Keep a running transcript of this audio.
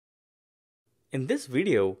In this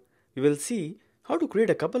video, we will see how to create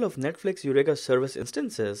a couple of Netflix Eureka Service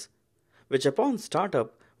instances, which upon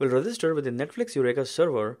startup will register with the Netflix Eureka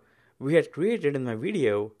server we had created in my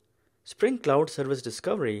video, Spring Cloud Service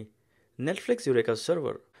Discovery, Netflix Eureka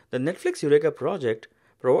Server. The Netflix Eureka project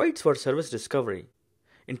provides for service discovery.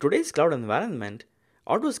 In today's cloud environment,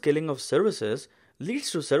 auto-scaling of services leads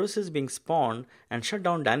to services being spawned and shut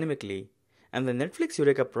down dynamically, and the Netflix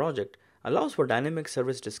Eureka project allows for dynamic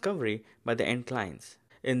service discovery by the end clients.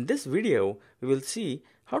 In this video, we will see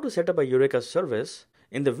how to set up a Eureka service.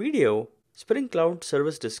 In the video, Spring Cloud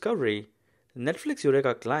Service Discovery, Netflix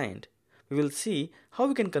Eureka Client, we will see how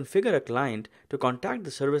we can configure a client to contact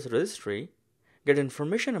the service registry, get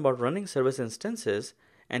information about running service instances,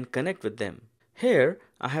 and connect with them. Here,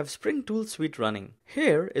 I have Spring Tool Suite running.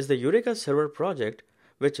 Here is the Eureka Server project,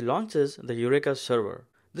 which launches the Eureka Server.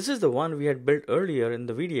 This is the one we had built earlier in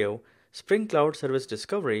the video, Spring Cloud Service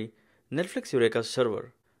Discovery, Netflix Eureka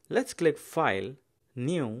Server. Let's click File,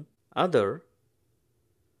 New, Other,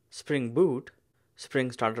 Spring Boot,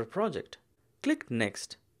 Spring Starter Project. Click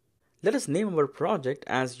Next. Let us name our project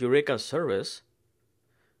as Eureka Service.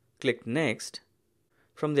 Click Next.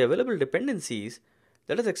 From the available dependencies,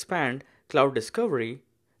 let us expand Cloud Discovery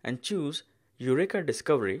and choose Eureka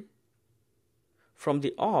Discovery. From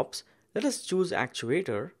the ops, let us choose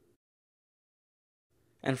Actuator.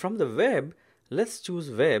 And from the web, let's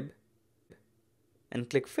choose Web and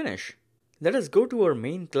click Finish. Let us go to our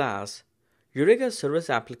main class, Eureka Service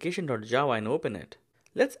Application.java, and open it.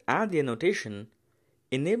 Let's add the annotation,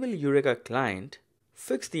 enable Eureka Client,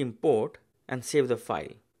 fix the import, and save the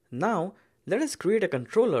file. Now, let us create a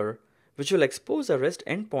controller which will expose a REST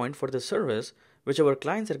endpoint for the service which our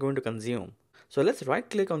clients are going to consume. So let's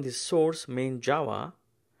right-click on the source main Java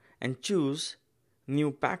and choose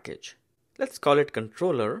New Package. Let's call it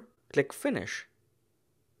Controller, click Finish.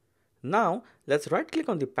 Now, let's right-click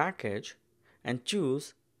on the package and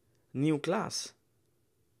choose New Class.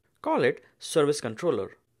 Call it Service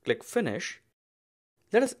Controller, click Finish.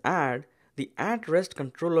 Let us add the @REST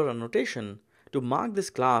controller annotation to mark this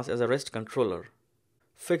class as a REST controller.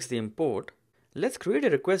 Fix the import. Let's create a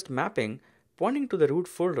request mapping pointing to the root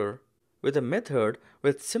folder with a method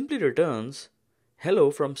which simply returns hello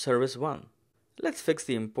from service 1. Let's fix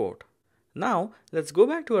the import. Now, let's go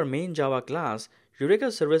back to our main Java class,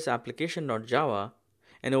 Eureka Service Application.java,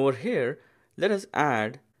 and over here, let us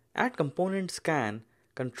add component scan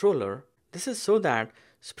controller. This is so that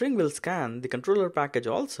Spring will scan the controller package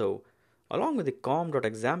also, along with the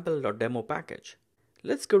com.example.demo package.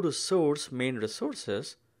 Let's go to source main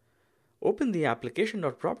resources, open the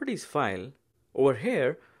application.properties file. Over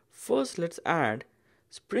here, first let's add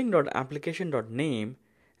spring.application.name,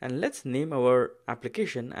 and let's name our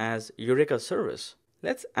application as Eureka Service.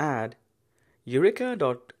 Let's add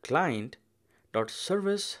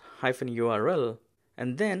eureka.client.service-url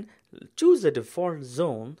and then choose the default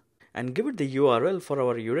zone and give it the URL for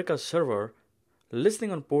our Eureka server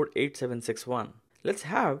listening on port 8761. Let's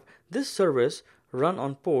have this service run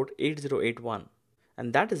on port 8081.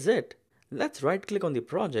 And that is it. Let's right click on the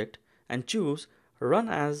project and choose Run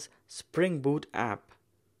as Spring Boot App.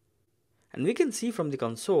 And we can see from the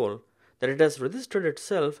console that it has registered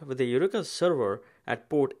itself with the Eureka server at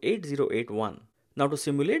port 8081. Now to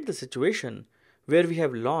simulate the situation where we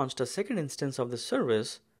have launched a second instance of the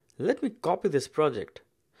service, let me copy this project.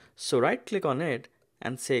 So right click on it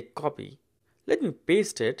and say copy. Let me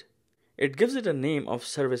paste it. It gives it a name of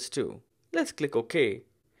service 2. Let's click OK.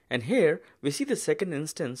 And here we see the second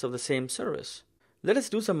instance of the same service. Let us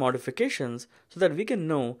do some modifications so that we can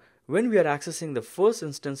know when we are accessing the first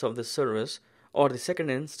instance of the service or the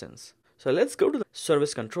second instance. So let's go to the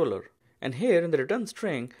service controller, and here in the return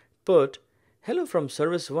string put hello from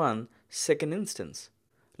service 1 second instance.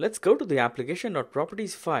 Let's go to the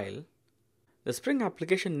application.properties file. The Spring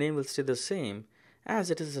application name will stay the same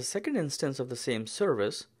as it is a second instance of the same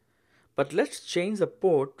service, but let's change the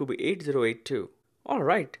port to be 8082.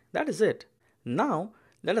 Alright, that is it. Now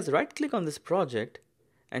let us right click on this project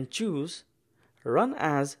and choose Run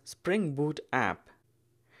as Spring Boot App.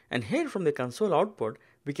 And here from the console output,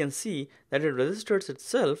 we can see that it registers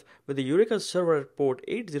itself with the Eureka server at port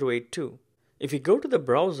 8082. If we go to the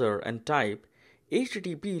browser and type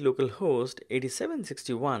http localhost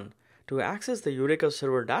 8761 to access the Eureka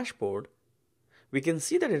server dashboard, we can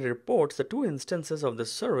see that it reports the two instances of the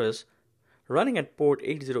service running at port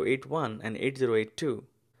 8081 and 8082.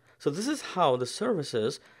 So this is how the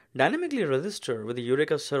services dynamically register with the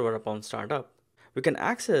Eureka server upon startup. We can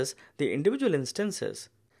access the individual instances.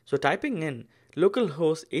 So typing in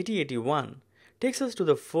localhost 8081 takes us to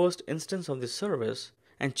the first instance of the service,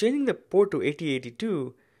 and changing the port to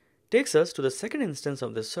 8082 takes us to the second instance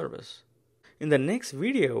of this service. In the next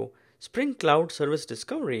video, Spring Cloud Service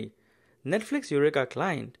Discovery, Netflix Eureka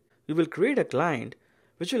Client, we will create a client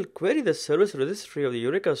which will query the service registry of the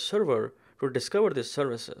Eureka server to discover these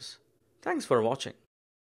services. Thanks for watching.